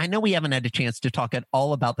conversation. I know we haven't had a chance to talk at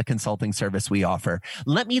all about the consulting service we offer.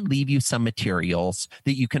 Let me leave you some materials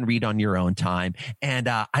that you can read on your own time, and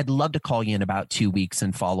I'd love to call you in about 2 weeks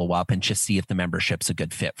and follow up and just see if the membership's a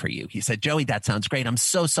good fit for you. He said, Joey, that sounds great. I'm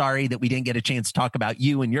so sorry that we didn't get a chance to talk about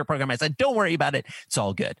you and your program. I said, don't worry about it. It's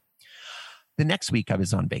all good. The next week, I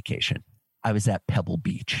was on vacation. I was at Pebble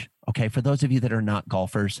Beach. Okay, for those of you that are not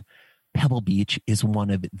golfers, Pebble Beach is one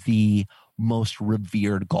of the most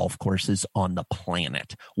revered golf courses on the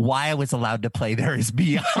planet. Why I was allowed to play there is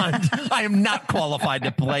beyond. I am not qualified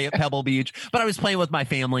to play at Pebble Beach, but I was playing with my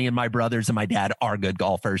family, and my brothers and my dad are good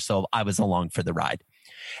golfers, so I was along for the ride.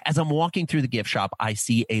 As I'm walking through the gift shop, I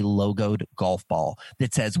see a logoed golf ball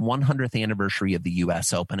that says 100th anniversary of the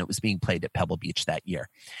U.S. Open. It was being played at Pebble Beach that year.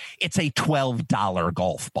 It's a $12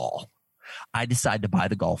 golf ball. I decide to buy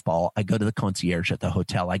the golf ball. I go to the concierge at the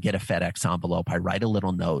hotel. I get a FedEx envelope. I write a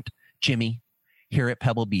little note. Jimmy, here at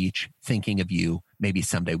Pebble Beach, thinking of you. Maybe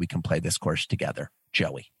someday we can play this course together.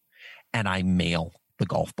 Joey. And I mail the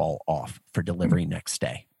golf ball off for delivery next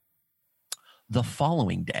day. The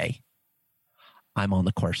following day, I'm on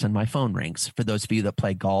the course and my phone rings. For those of you that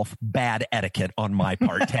play golf, bad etiquette on my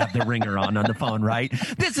part to have the ringer on the phone, right?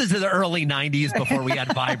 This is the early 90s before we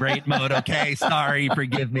had vibrate mode. Okay, sorry,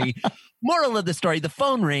 forgive me. Moral of the story, the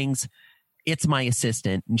phone rings. It's my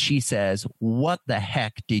assistant, and she says, what the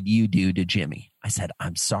heck did you do to Jimmy? I said,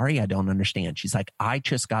 I'm sorry, I don't understand. She's like, I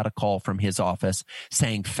just got a call from his office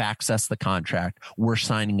saying, fax us the contract. We're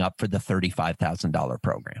signing up for the $35,000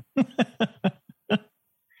 program.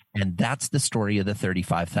 And that's the story of the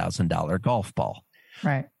 $35,000 golf ball.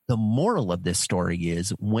 Right. The moral of this story is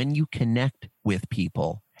when you connect with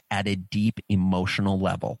people at a deep emotional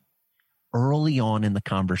level early on in the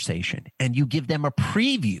conversation, and you give them a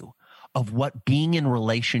preview of what being in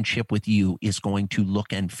relationship with you is going to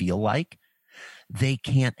look and feel like, they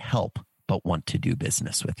can't help but want to do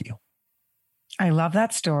business with you. I love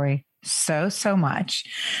that story so much.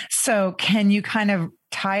 So can you kind of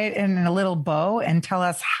tie it in a little bow and tell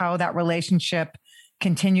us how that relationship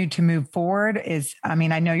continued to move forward? I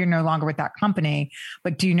know you're no longer with that company,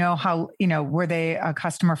 but do you know how, were they a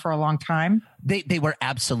customer for a long time? They were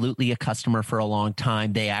absolutely a customer for a long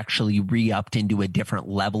time. They actually re-upped into a different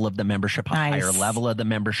level of the membership, a higher level of the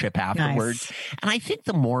membership afterwards. Nice. And I think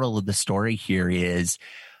the moral of the story here is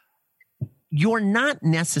you're not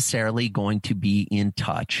necessarily going to be in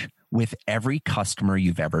touch with every customer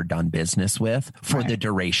you've ever done business with for the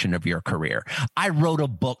duration of your career. I wrote a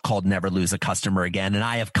book called Never Lose a Customer Again, and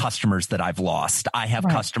I have customers that I've lost. I have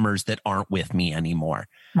customers that aren't with me anymore.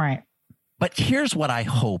 Right. But here's what I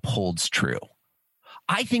hope holds true.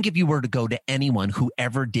 I think if you were to go to anyone who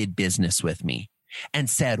ever did business with me and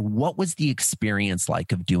said, what was the experience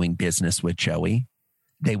like of doing business with Joey?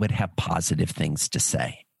 They would have positive things to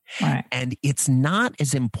say. Right. And it's not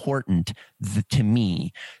as important to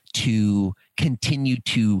me to continue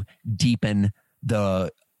to deepen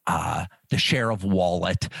the share of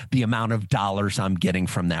wallet, the amount of dollars I'm getting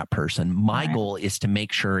from that person. My goal is to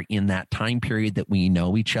make sure in that time period that we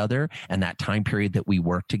know each other and that time period that we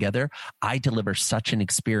work together, I deliver such an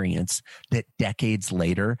experience that decades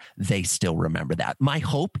later, they still remember that. My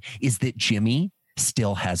hope is that Jimmy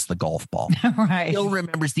still has the golf ball. Right. Still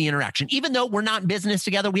remembers the interaction. Even though we're not in business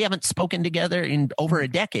together, we haven't spoken together in over a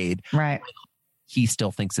decade. Right. He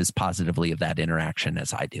still thinks as positively of that interaction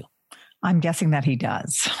as I do. I'm guessing that he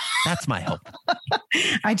does. That's my hope.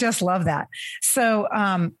 I just love that. So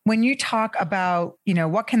when you talk about,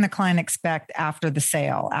 what can the client expect after the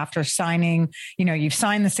sale, after signing, you've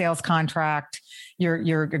signed the sales contract,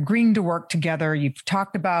 you're agreeing to work together. You've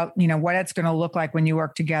talked about, what it's going to look like when you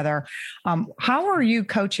work together. How are you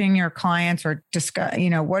coaching your clients or discuss,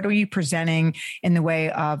 what are you presenting in the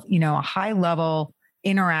way of, a high level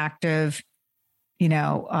interactive,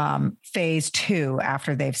 phase 2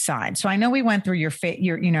 after they've signed? So I know we went through your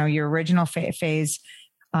original phase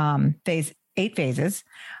 8 phases.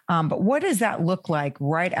 But what does that look like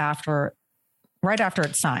right after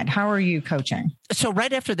it's signed? How are you coaching? So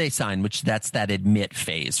right after they sign, which that's that admit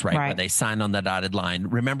phase, right? Where they sign on the dotted line.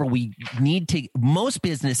 Remember, most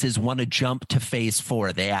businesses want to jump to phase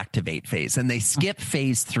 4, the activate phase, and they skip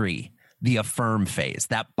phase 3, the affirm phase,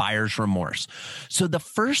 that buyer's remorse. So the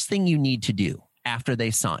first thing you need to do after they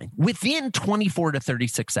sign, within 24 to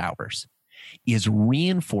 36 hours, is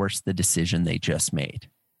reinforce the decision they just made.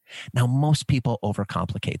 Now, most people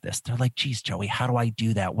overcomplicate this. They're like, geez, Joey, how do I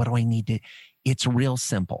do that? What do I need to? It's real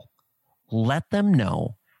simple. Let them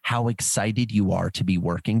know how excited you are to be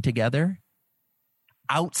working together.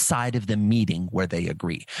 outside of the meeting where they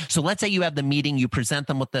agree. So let's say you have the meeting, you present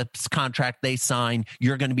them with the contract, they sign,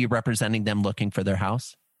 you're going to be representing them looking for their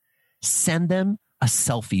house. Send them a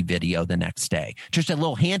selfie video the next day, just a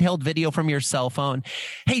little handheld video from your cell phone.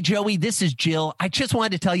 Hey, Joey, this is Jill. I just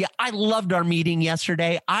wanted to tell you, I loved our meeting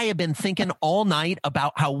yesterday. I have been thinking all night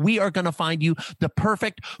about how we are going to find you the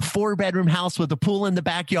perfect 4-bedroom house with a pool in the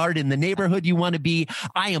backyard in the neighborhood you want to be.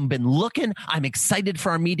 I have been looking. I'm excited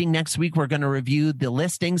for our meeting next week. We're going to review the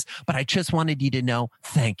listings, but I just wanted you to know,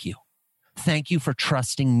 thank you. Thank you for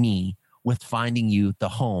trusting me with finding you the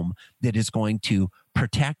home that is going to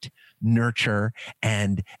protect, nurture,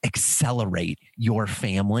 and accelerate your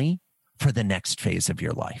family for the next phase of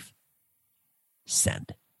your life.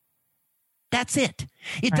 Send. That's it.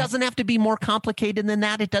 It doesn't have to be more complicated than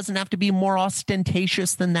that. It doesn't have to be more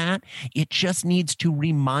ostentatious than that. It just needs to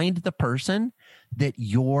remind the person that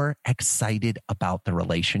you're excited about the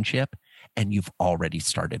relationship and you've already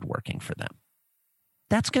started working for them.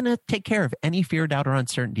 That's going to take care of any fear, doubt, or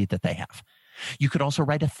uncertainty that they have. You could also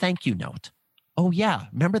write a thank you note. Oh, yeah.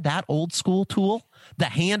 Remember that old school tool? The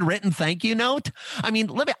handwritten thank you note? I mean,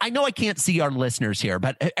 I know I can't see our listeners here,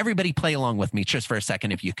 but everybody play along with me just for a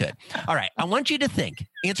second if you could. All right. I want you to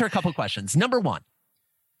answer a couple questions. Number one,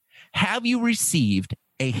 have you received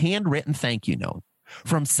a handwritten thank you note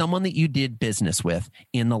from someone that you did business with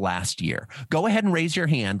in the last year? Go ahead and raise your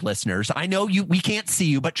hand, listeners. I know we can't see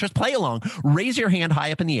you, but just play along. Raise your hand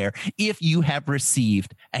high up in the air if you have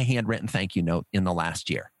received a handwritten thank you note in the last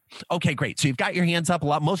year. Okay, great. So you've got your hands up.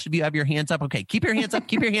 Most of you have your hands up. Okay, keep your hands up.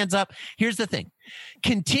 Keep your hands up. Here's the thing.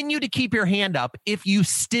 Continue to keep your hand up if you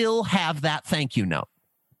still have that thank you note.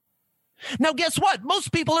 Now, guess what?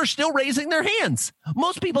 Most people are still raising their hands.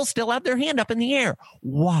 Most people still have their hand up in the air.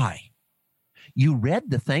 Why? You read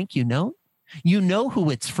the thank you note. You know who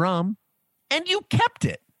it's from, and you kept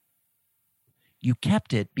it. You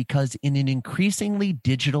kept it because in an increasingly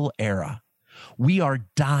digital era, we are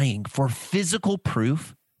dying for physical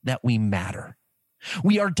proof that we matter.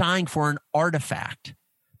 We are dying for an artifact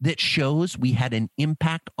that shows we had an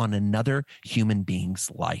impact on another human being's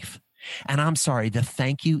life. And I'm sorry, the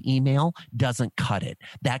thank you email doesn't cut it.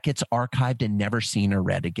 That gets archived and never seen or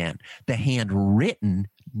read again. The handwritten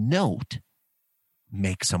note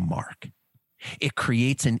makes a mark. It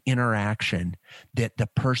creates an interaction that the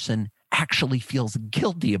person actually feels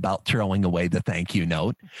guilty about throwing away the thank you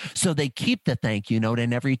note. So they keep the thank you note,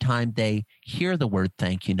 and every time they hear the word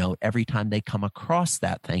thank you note, every time they come across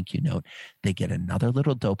that thank you note, they get another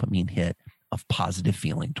little dopamine hit of positive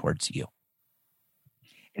feeling towards you.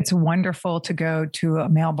 It's wonderful to go to a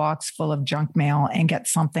mailbox full of junk mail and get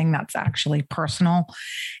something that's actually personal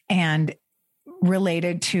and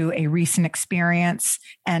related to a recent experience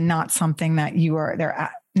and not something that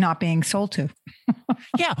they're not being sold to.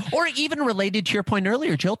 Yeah. Or even related to your point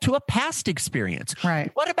earlier, Jill, to a past experience. Right.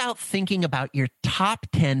 What about thinking about your top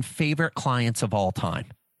 10 favorite clients of all time?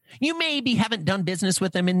 You maybe haven't done business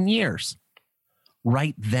with them in years.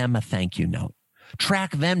 Write them a thank you note.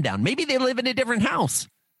 Track them down. Maybe they live in a different house.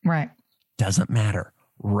 Right. Doesn't matter.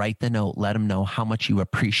 Write the note. Let them know how much you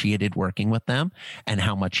appreciated working with them and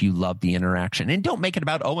how much you love the interaction. And don't make it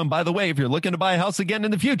about, oh, and by the way, if you're looking to buy a house again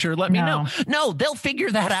in the future, let me know. No, they'll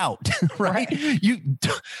figure that out, right? You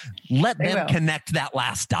let them connect that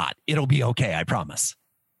last dot. It'll be okay. I promise.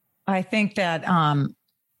 I think that,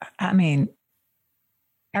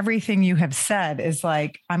 everything you have said is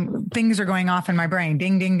like, things are going off in my brain.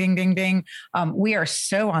 Ding, ding, ding, ding, ding. We are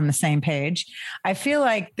so on the same page. I feel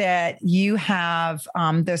like that you have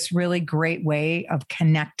this really great way of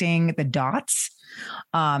connecting the dots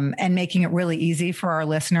and making it really easy for our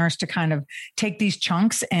listeners to kind of take these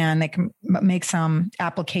chunks and they can make some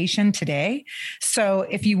application today. So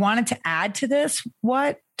if you wanted to add to this,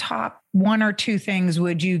 what top 1 or 2 things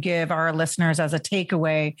would you give our listeners as a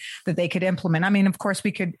takeaway that they could implement? I mean, of course,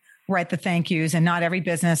 we could write the thank yous, and not every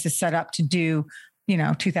business is set up to do,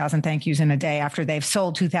 2,000 thank yous in a day after they've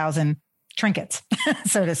sold 2,000 trinkets,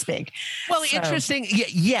 so to speak. Well, interesting.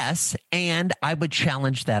 Yes. And I would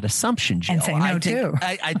challenge that assumption, Jill. And say no, too.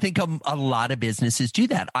 I think a lot of businesses do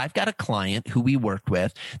that. I've got a client who we worked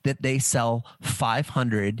with that they sell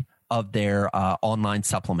 500 of their online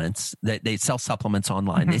supplements. They sell supplements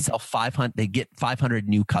online. Mm-hmm. They sell 500. They get 500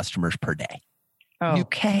 new customers per day.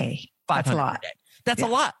 Okay. That's a lot. That's a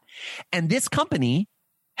lot. And this company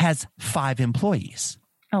has 5 employees.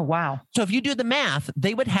 Oh, wow. So if you do the math,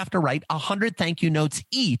 they would have to write 100 thank you notes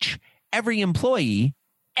each, every employee,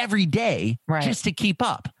 every day, just to keep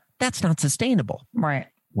up. That's not sustainable. Right.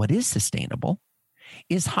 What is sustainable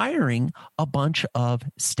is hiring a bunch of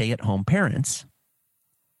stay-at-home parents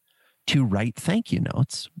to write thank you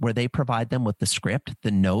notes where they provide them with the script,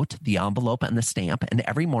 the note, the envelope, and the stamp. And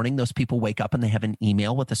every morning, those people wake up and they have an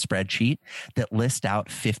email with a spreadsheet that lists out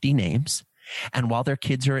 50 names. And while their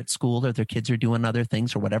kids are at school or their kids are doing other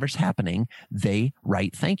things or whatever's happening, they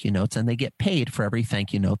write thank you notes and they get paid for every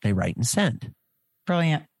thank you note they write and send.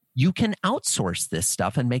 Brilliant. You can outsource this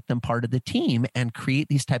stuff and make them part of the team and create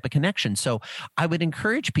these type of connections. So I would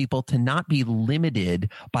encourage people to not be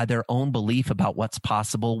limited by their own belief about what's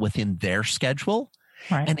possible within their schedule.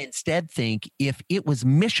 Right. And instead think, if it was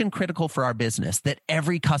mission critical for our business that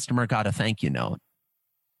every customer got a thank you note,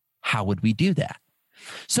 how would we do that?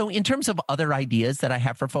 So in terms of other ideas that I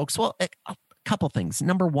have for folks, well, a couple things.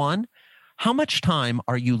 Number one, how much time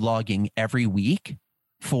are you logging every week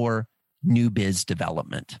for new biz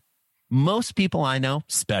development? Most people I know,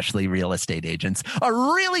 especially real estate agents, are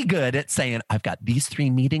really good at saying, I've got these 3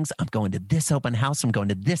 meetings. I'm going to this open house. I'm going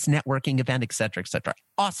to this networking event, et cetera, et cetera.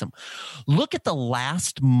 Awesome. Look at the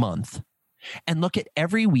last month and look at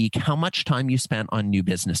every week how much time you spent on new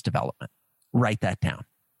business development. Write that down.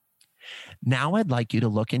 Now I'd like you to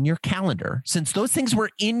look in your calendar. Since those things were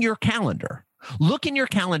in your calendar, look in your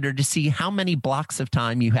calendar to see how many blocks of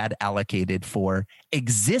time you had allocated for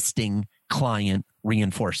existing client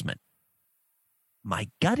reinforcement. My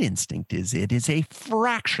gut instinct is it is a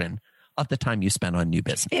fraction of the time you spend on new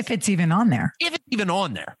business. If it's even on there. If it's even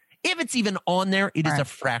on there. If it's even on there, it is a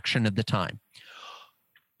fraction of the time.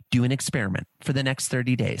 Do an experiment for the next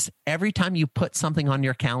 30 days. Every time you put something on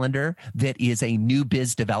your calendar that is a new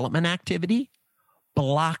biz development activity,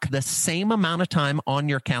 block the same amount of time on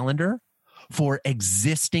your calendar for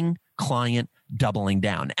existing client doubling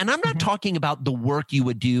down. And I'm not talking about the work you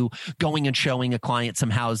would do going and showing a client some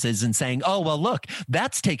houses and saying, oh, well, look,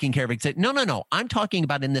 that's taking care of it. No. I'm talking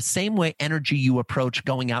about in the same way energy you approach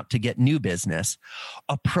going out to get new business,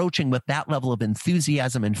 approaching with that level of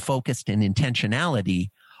enthusiasm and focused and intentionality,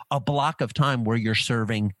 a block of time where you're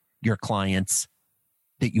serving your clients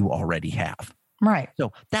that you already have. Right.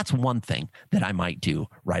 So that's one thing that I might do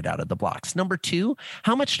right out of the blocks. Number 2,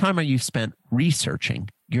 how much time are you spent researching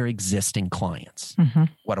your existing clients?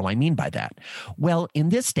 What do I mean by that? Well, in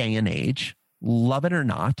this day and age, love it or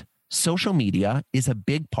not, social media is a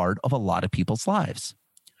big part of a lot of people's lives.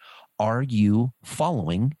 Are you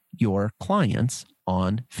following your clients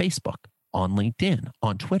on Facebook, on LinkedIn,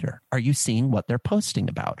 on Twitter? Are you seeing what they're posting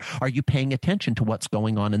about? Are you paying attention to what's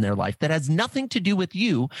going on in their life that has nothing to do with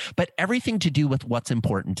you, but everything to do with what's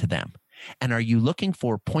important to them? And are you looking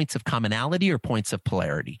for points of commonality or points of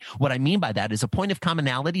polarity? What I mean by that is a point of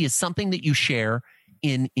commonality is something that you share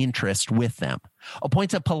in interest with them. A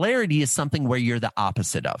point of polarity is something where you're the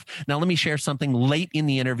opposite of. Now, let me share something late in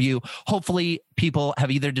the interview. Hopefully, people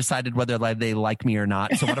have either decided whether they like me or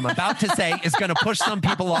not. So what I'm about to say is going to push some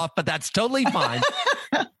people off, but that's totally fine.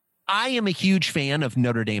 I am a huge fan of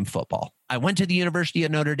Notre Dame football. I went to the University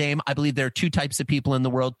of Notre Dame. I believe there are 2 types of people in the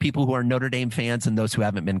world, people who are Notre Dame fans and those who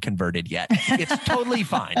haven't been converted yet. It's totally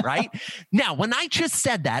fine, right? Now, when I just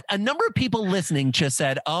said that, a number of people listening just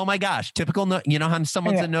said, oh my gosh, typical, you know how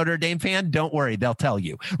someone's a Notre Dame fan? Don't worry, they'll tell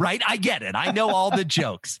you, right? I get it. I know all the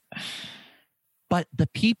jokes. But the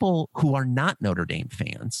people who are not Notre Dame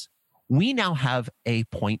fans, we now have a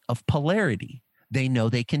point of polarity. They know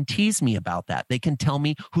they can tease me about that. They can tell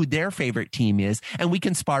me who their favorite team is, and we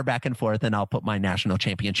can spar back and forth, and I'll put my national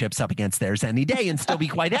championships up against theirs any day and still be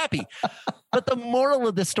quite happy. But the moral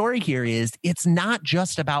of the story here is it's not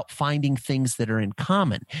just about finding things that are in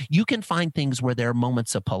common. You can find things where there are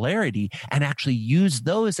moments of polarity and actually use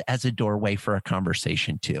those as a doorway for a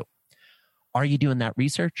conversation too. Are you doing that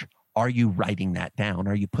research? Are you writing that down?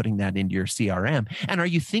 Are you putting that into your CRM? And are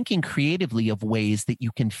you thinking creatively of ways that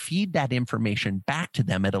you can feed that information back to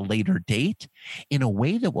them at a later date in a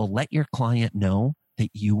way that will let your client know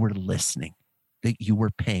that you were listening, that you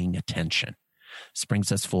were paying attention? This brings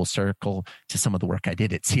us full circle to some of the work I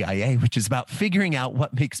did at CIA, which is about figuring out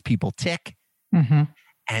what makes people tick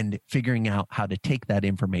and figuring out how to take that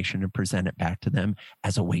information and present it back to them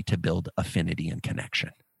as a way to build affinity and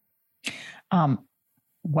connection.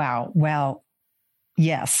 Wow. Well,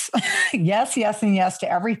 yes. yes, and yes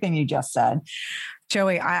to everything you just said.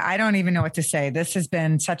 Joey, I don't even know what to say. This has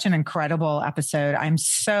been such an incredible episode. I'm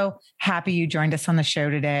so happy you joined us on the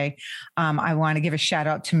show today. I want to give a shout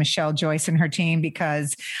out to Michelle Joyce and her team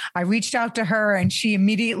because I reached out to her and she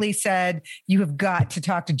immediately said, you have got to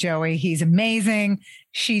talk to Joey. He's amazing.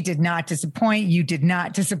 She did not disappoint. You did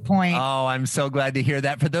not disappoint. Oh, I'm so glad to hear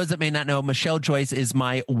that. For those that may not know, Michelle Joyce is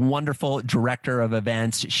my wonderful director of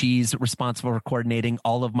events. She's responsible for coordinating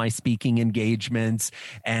all of my speaking engagements.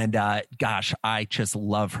 And gosh, I just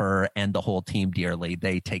love her and the whole team dearly.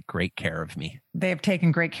 They take great care of me. They've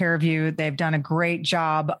taken great care of you. They've done a great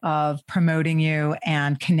job of promoting you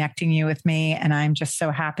and connecting you with me. And I'm just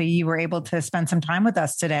so happy you were able to spend some time with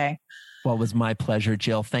us today. Well, it was my pleasure,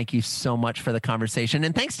 Jill. Thank you so much for the conversation.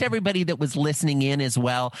 And thanks to everybody that was listening in as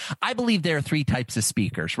well. I believe there are three types of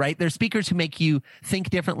speakers, right? There's speakers who make you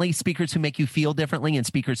think differently, speakers who make you feel differently, and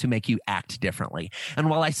speakers who make you act differently.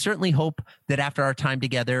 And while I certainly hope that after our time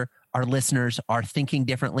together, our listeners are thinking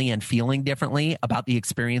differently and feeling differently about the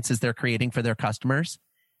experiences they're creating for their customers,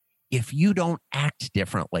 if you don't act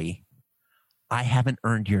differently, I haven't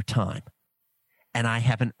earned your time. And I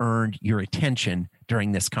haven't earned your attention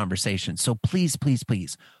during this conversation. So please, please,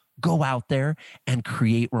 please go out there and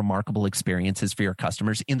create remarkable experiences for your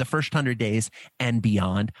customers in the first 100 days and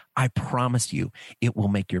beyond. I promise you, it will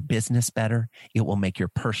make your business better. It will make your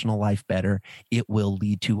personal life better. It will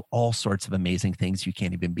lead to all sorts of amazing things you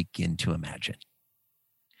can't even begin to imagine.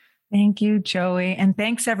 Thank you, Joey. And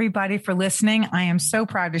thanks everybody for listening. I am so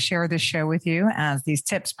proud to share this show with you as these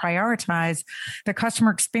tips prioritize the customer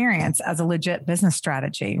experience as a legit business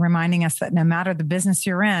strategy, reminding us that no matter the business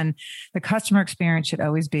you're in, the customer experience should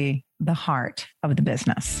always be the heart of the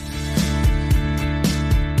business.